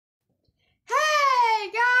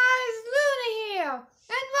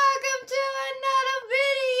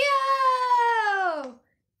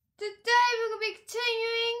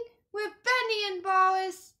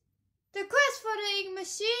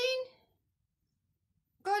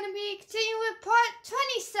continue with part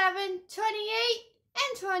 27, 28,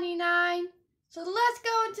 and 29. So let's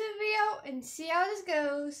go into the video and see how this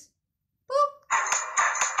goes. Boop!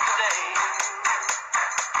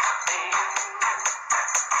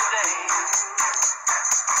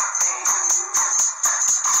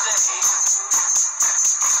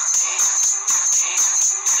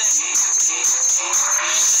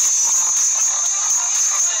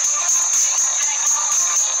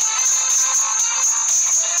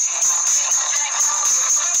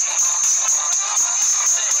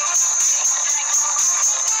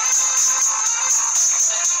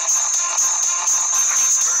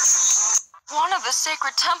 One of the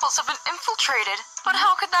sacred temples have been infiltrated, but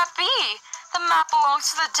how could that be? The map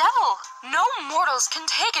belongs to the devil. No mortals can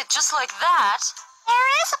take it just like that. There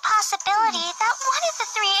is a possibility that one of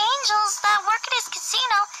the three angels that work at his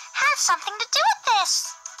casino had something to do with this.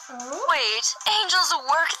 Oh? Wait, angels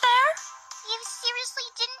work there? You seriously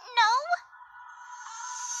didn't know?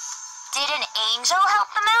 Did an angel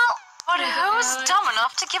help them out? But who's dumb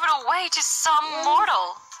enough to give it away to some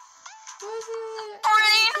mortal?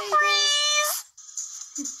 Brain freeze!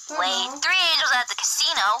 Wait, three angels at the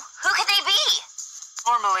casino? Who could they be?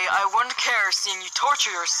 Normally, I wouldn't care seeing you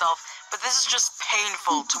torture yourself, but this is just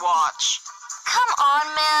painful to watch. Come on,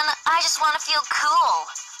 man. I just want to feel cool.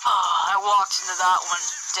 Oh, I walked into that one,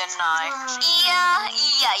 didn't I? Yeah,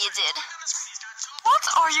 you did. What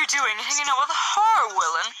are you doing hanging out with her,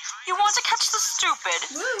 Willen? You want to catch the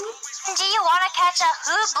stupid? Do you want to catch a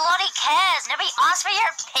who bloody cares? Nobody asked for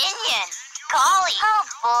your opinion. Golly. Oh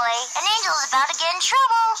boy, an angel is about to get in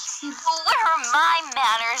trouble. Where are my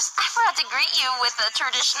manners? I forgot to greet you with a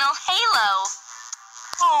traditional halo.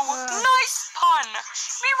 Oh, nice pun.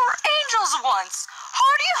 We were angels once.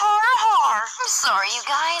 Hardy har har. I'm sorry, you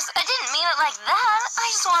guys. I didn't mean it like that. I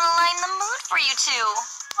just want to lighten the mood for you two.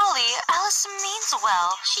 Holly, Alice means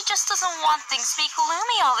well. She just doesn't want things to be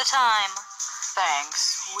gloomy all the time.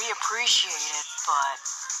 Thanks. We appreciate it, but...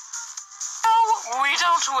 No, we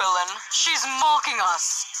don't, Willen. She's mocking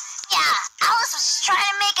us. Yeah, Alice was just trying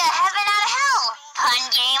to make a heaven out of hell. Pun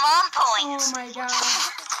game on point. Oh my god.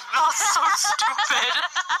 That's so stupid.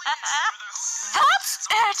 That's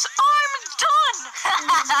it. I'm done.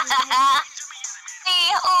 See,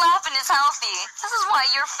 laughing is healthy. This is why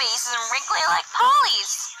your face isn't wrinkly like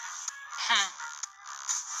Polly's.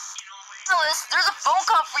 Alice, there's a phone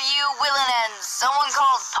call for you, Willen, and someone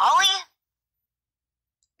called Polly?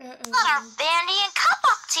 What are Bandy and Cup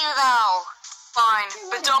up to, though? Fine,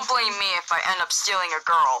 but don't blame me if I end up stealing a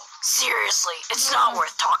girl. Seriously, it's not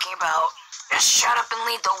worth talking about. Just shut up and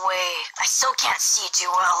lead the way. I still can't see too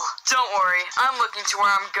well. Don't worry, I'm looking to where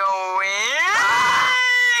I'm going.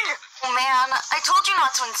 Oh man, I told you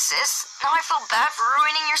not to insist. Now I feel bad for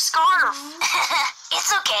ruining your scarf. It's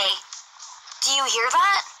okay. Do you hear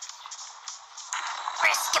that?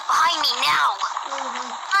 Chris, get behind me now.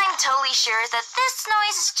 I'm totally sure that this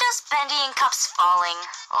noise is just Bandy and Cups falling.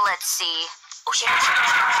 Let's see. Oh shit,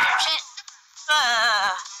 oh shit.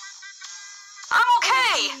 I'm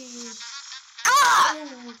okay.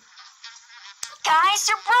 Guys,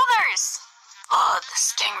 you're brothers. Oh, this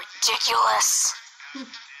is getting ridiculous.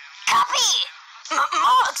 Cuppy!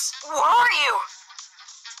 Mugs, where are you?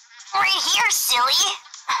 Right here, silly.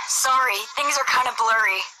 Sorry, things are kind of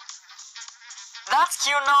blurry. That's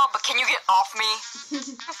cute and all, but can you get off me?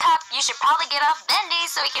 Cup, you should probably get off Bandy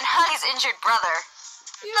so he can hug his injured brother.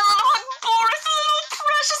 No, hug Boris, little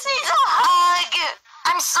precious needs A hug!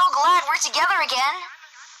 I'm so glad we're together again.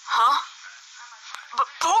 Huh?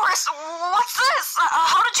 But Boris, what's this?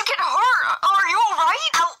 How did you get hurt? Are you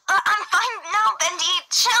alright? I'm fine now, Bandy.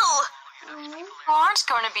 Chill. You aren't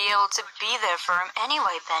going to be able to be there for him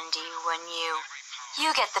anyway, Bandy, when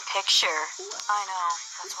you get the picture. I know.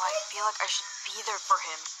 That's why I feel like I should be there for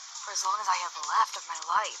him for as long as I have left of my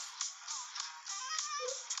life.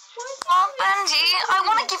 Oh, Bandy, I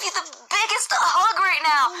want to give you the biggest hug right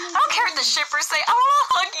now. I don't care what the shippers say. I want to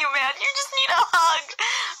hug you, man. You just need a hug.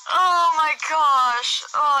 Oh my gosh.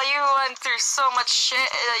 Oh, you went through so much shit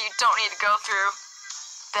that you don't need to go through.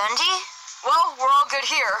 Bandy? Well, we're all good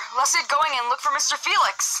here. Let's get going and look for Mr.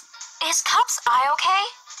 Felix. Is Cups' eye okay?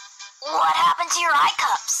 What happened to your eye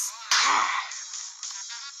cups?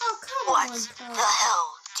 Oh, come What on, the hell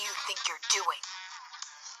do you think you're doing?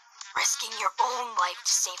 Risking your own life to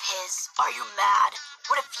save his? Are you mad?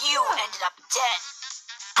 What if you ended up dead?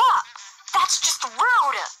 Huh! That's just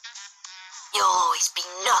rude! You'll always be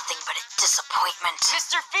nothing but a disappointment.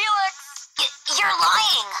 Mr. Felix! You're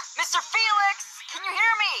lying! Mr. Felix! Can you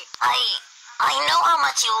hear me? I know how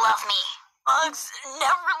much you love me. Bugs,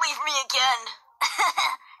 never leave me again.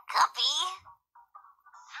 Cuppy?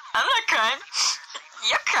 I'm not crying.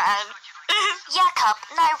 You can. Yeah, Cup.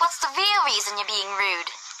 Now, what's the real reason you're being rude?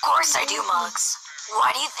 Of course I do, Mugs.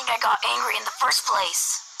 Why do you think I got angry in the first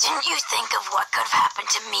place? Didn't you think of what could have happened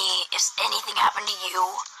to me if anything happened to you?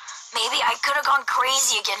 Maybe I could have gone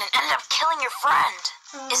crazy again and ended up killing your friend.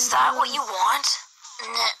 Is that what you want?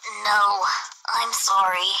 No. I'm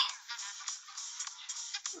sorry.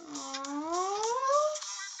 Oh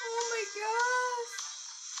my gosh.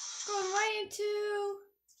 Going right into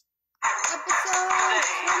episode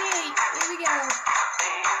 28. Here we go.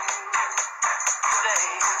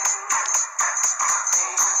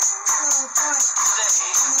 Oh, fuck.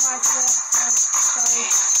 I'm gonna watch that episode. Sorry.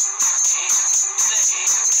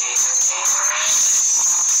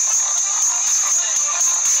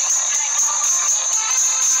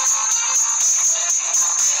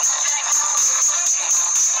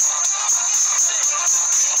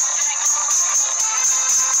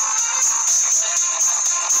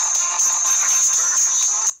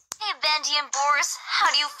 Hey, Bandy and Boris,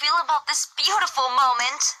 how do you feel about this beautiful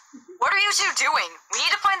moment? What are you two doing? We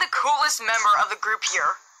need to find the coolest member of the group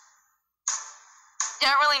here.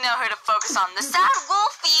 Don't really know who to focus on. The sad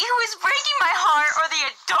Wolfie who is breaking my heart or the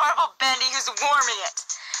adorable Bandy who's warming it?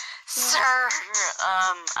 Sir,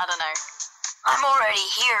 I don't know. I'm already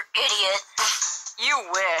here, idiot. You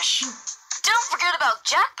wish. Don't forget about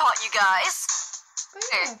Jackpot, you guys.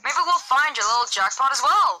 Hey, maybe we'll find your little Jackpot as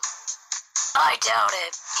well. I doubt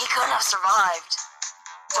it. He couldn't have survived.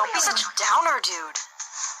 Don't be such a downer, dude.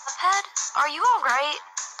 Cuphead, are you alright?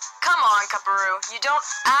 Come on, Cupperoo. You don't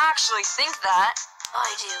actually think that. I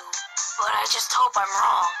do, but I just hope I'm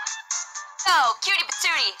wrong. Oh, cutie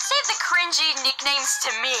patootie, save the cringy nicknames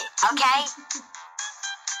to me, okay?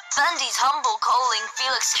 Bandy's humble calling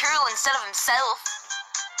Felix cruel instead of himself.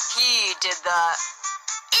 He did that.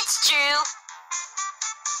 It's true.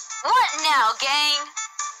 What now, gang?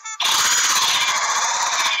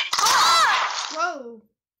 Whoa.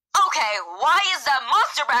 Okay, why is that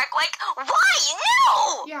monster back? Like, why?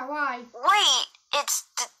 No! Yeah, why? Wait, it's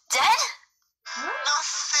dead?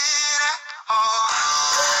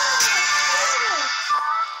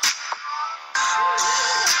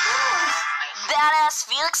 Badass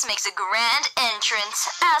Felix makes a grand entrance,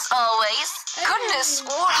 as always. Goodness,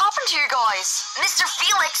 what happened to you guys? Mr.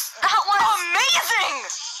 Felix, that was Amazing!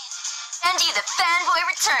 Andy the fanboy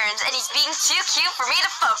returns, and he's being too cute for me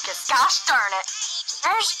to focus. Gosh darn it.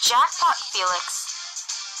 Where's Jackpot, Felix?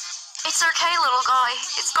 It's okay, little guy.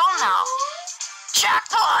 It's gone now.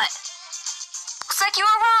 Jackpot! Looks like you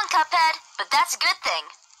were wrong, Cuphead, but that's a good thing.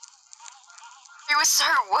 I was so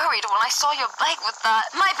worried when I saw your bag with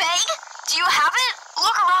that. My bag? Do you have it?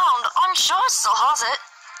 Look around. I'm sure it still has it.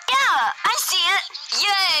 Yeah, I see it.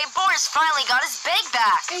 Yay, Boris finally got his bag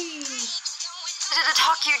back. Hey. Did it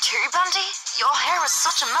attack you too, Bandy? Your hair is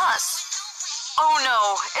such a mess. Oh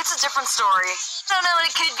no, it's a different story. Don't know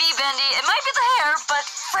what it could be, Bandy. It might be the hair, but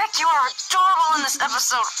Frick, you are adorable in this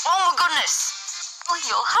episode. Oh my goodness. Well,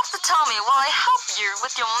 you'll have to tell me while I help you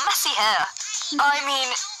with your messy hair. I mean,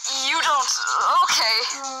 you don't... Okay.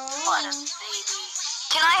 what a baby.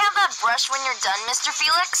 Can I have that brush when you're done, Mr.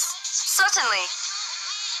 Felix? Certainly.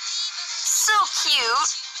 So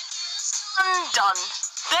cute. I'm done.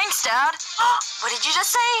 Thanks, Dad. What did you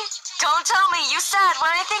just say? Don't tell me you said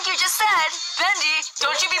what I think you just said. Bendy,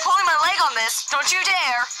 don't you be pulling my leg on this. Don't you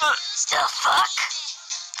dare. The fuck?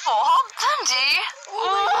 Oh, Bendy.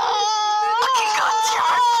 Fucking goddamn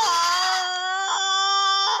it.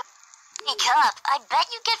 Hey, Cup, I bet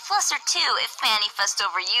you get flustered too if Fanny fussed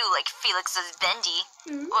over you like Felix does Bendy.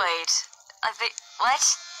 Wait, I think... What?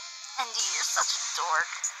 Bendy, you're such a dork.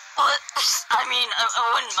 What? I mean, I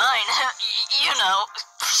wouldn't mind. You know.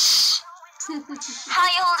 How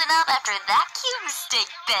you holding up after that cute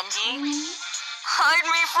mistake, Bendy? Hide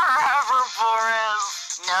me forever,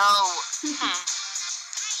 Boris. No.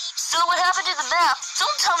 So what happened to the map?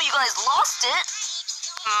 Don't tell me you guys lost it.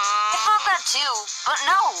 I thought that too, but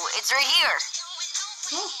no, it's right here.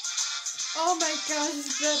 Oh my gosh,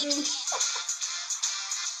 it's better.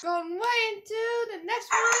 Going way into the next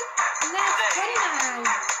one, and that's 29.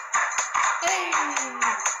 Hey.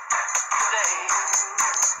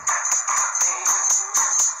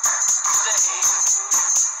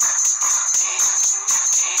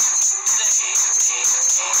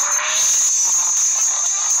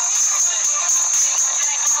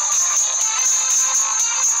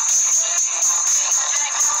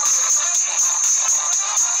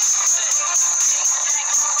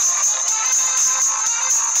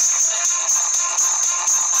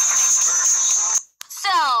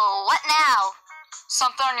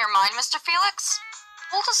 Something on your mind, Mr. Felix?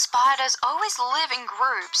 All the spiders always live in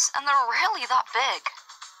groups, and they're rarely that big.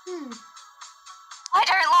 I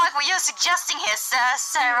what you're suggesting here, sir.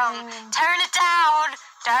 Turn it down.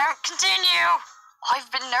 Don't continue. I've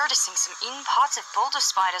been noticing some in-potted boulder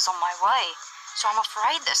spiders on my way, so I'm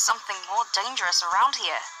afraid there's something more dangerous around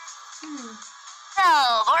here. So,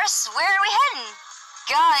 Boris, where are we heading?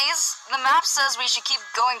 Guys, the map says we should keep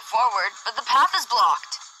going forward, but the path is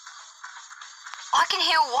blocked. I can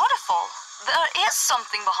hear a waterfall. There is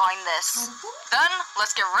something behind this. Then,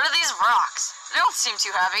 let's get rid of these rocks. They don't seem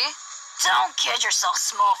too heavy. Don't kid yourself,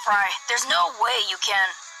 small fry. There's no way you can.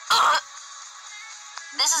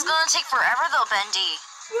 This is gonna take forever though, Bandy.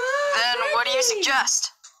 Then what do you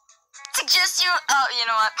suggest? Oh, you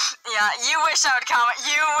know what? Yeah, you wish I would comment.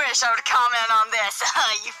 You wish I would comment on this.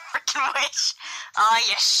 You freaking wish. Oh,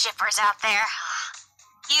 you shippers out there.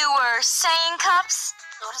 You were saying, Cups?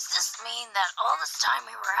 So does this mean that all this time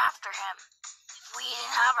we were after him, if we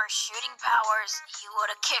didn't have our shooting powers, he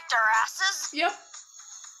would have kicked our asses? Yep.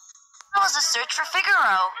 That was a search for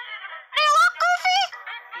Figaro. Any luck, Goofy?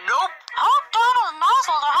 Nope. Hope Donald and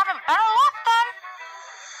Oswald are having better luck then.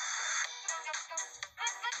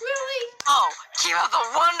 Really? Oh, keep up the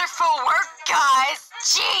wonderful work, guys.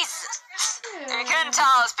 Jesus. You couldn't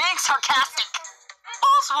tell I was being sarcastic.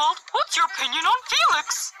 Oswald, what's your opinion on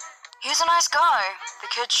Felix? He's a nice guy.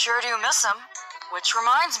 The kids sure do miss him. Which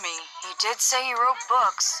reminds me, he did say he wrote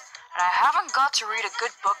books, and I haven't got to read a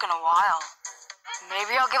good book in a while.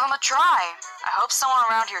 Maybe I'll give him a try. I hope someone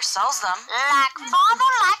around here sells them. Like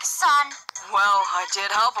father, like son. Well, I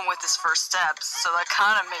did help him with his first steps, so that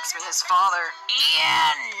kind of makes me his father.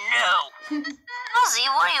 Yeah, no. Ozzy,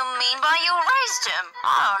 what do you mean by you raised him?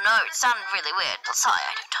 I don't know, it sounded really weird, but sorry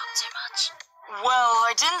I don't talk too much. Well,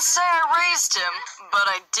 I didn't say I raised him, but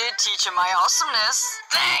I did teach him my awesomeness.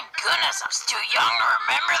 Thank goodness I was too young to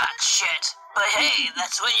remember that shit. But hey,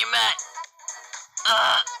 that's when you met.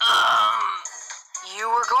 You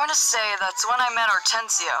were going to say that's when I met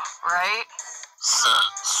Hortensia, right?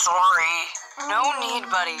 Sorry. No need,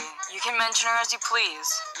 buddy. You can mention her as you please.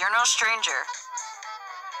 You're no stranger.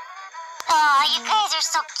 Aw, you guys are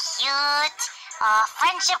so cute.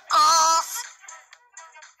 Friendship goals.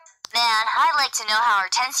 Man, I'd like to know how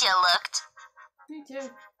Hortensia looked. Me too.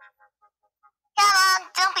 Come on,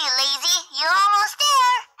 don't be lazy. You're almost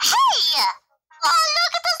there. Hey! Oh,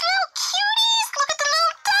 look at those little cuties. Look at the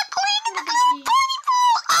little duckling and the little bunny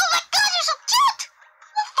pool. Oh my god, you're so cute.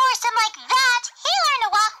 Don't force him like that. He'll learn to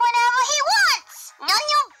walk whenever he wants. None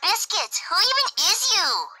your biscuits. Who even is you?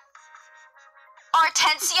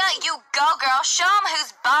 Hortensia, you go, girl. Show him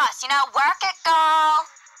who's boss. You know, work it, girl.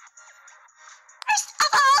 First of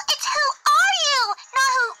all, it's who are you,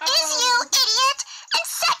 not who is you, idiot. And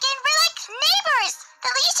second, we're like neighbors.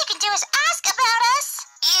 The least you can do is ask about us.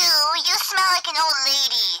 Ew, you smell like an old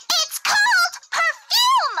lady. It's called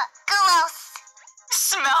perfume. Gross.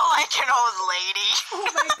 Smell like an old lady.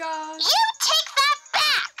 Oh my god. You take that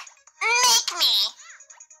back. Make me.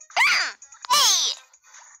 Hey.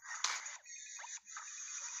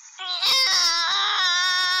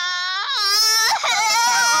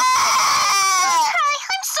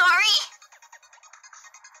 I'm sorry.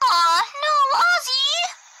 Aw, no, Ozzy.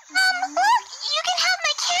 Look, you can have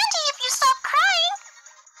my candy if you stop crying.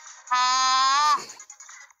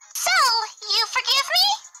 So, you forgive me?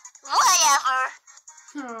 Whatever.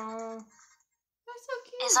 Aww. That's so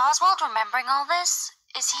cute. Is Oswald remembering all this?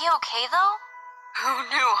 Is he okay, though? Who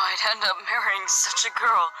knew I'd end up marrying such a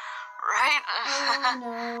girl, right? Oh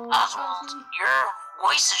no. Oswald, Ozzy. your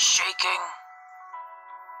voice is shaking.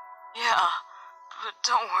 Yeah, but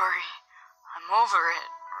don't worry. I'm over it,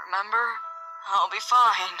 remember? I'll be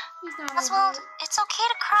fine. He's not Oswald, over it. it's okay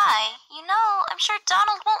to cry. You know, I'm sure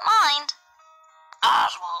Donald won't mind.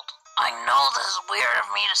 Oswald, I know this is weird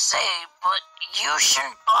of me to say, but you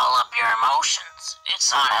shouldn't ball up your emotions.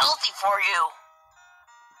 It's not healthy for you.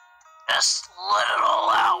 Just let it all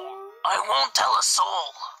out. I won't tell a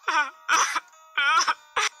soul.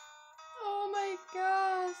 Oh my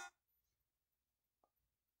gosh.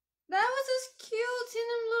 That was just cute. Seeing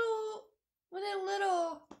them little, when they're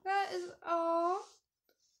little. That is all.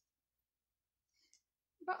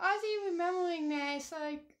 But Ozzy remembering that, it's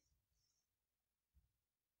like,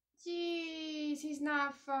 jeez, he's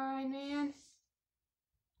not fine, man.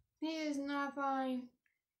 He is not fine.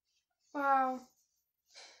 Wow.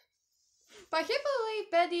 But I can't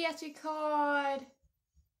believe Bandy actually called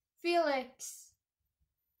Felix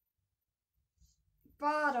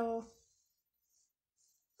Bottle.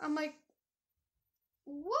 I'm like,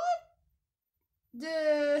 what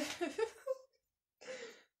the?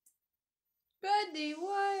 Bandy,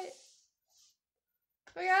 what?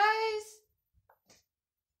 But guys,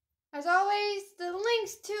 as always, the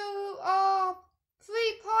links to all 3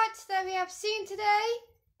 parts that we have seen today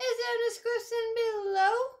is in the description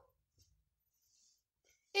below.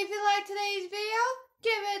 If you like today's video,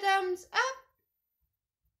 give it a thumbs up.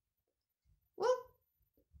 Whoop.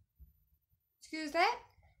 Excuse that.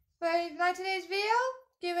 But if you like today's video,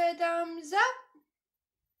 give it a thumbs up.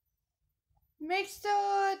 Make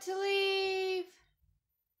sure to leave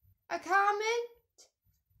a comment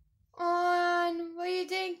on what you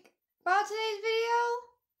think about today's video.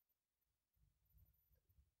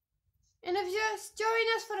 And if you're just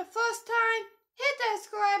joining us for the first time, hit that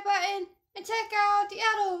subscribe button and check out the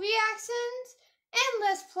other reactions and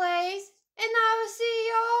let's plays. And I will see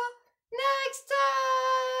y'all next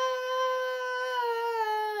time.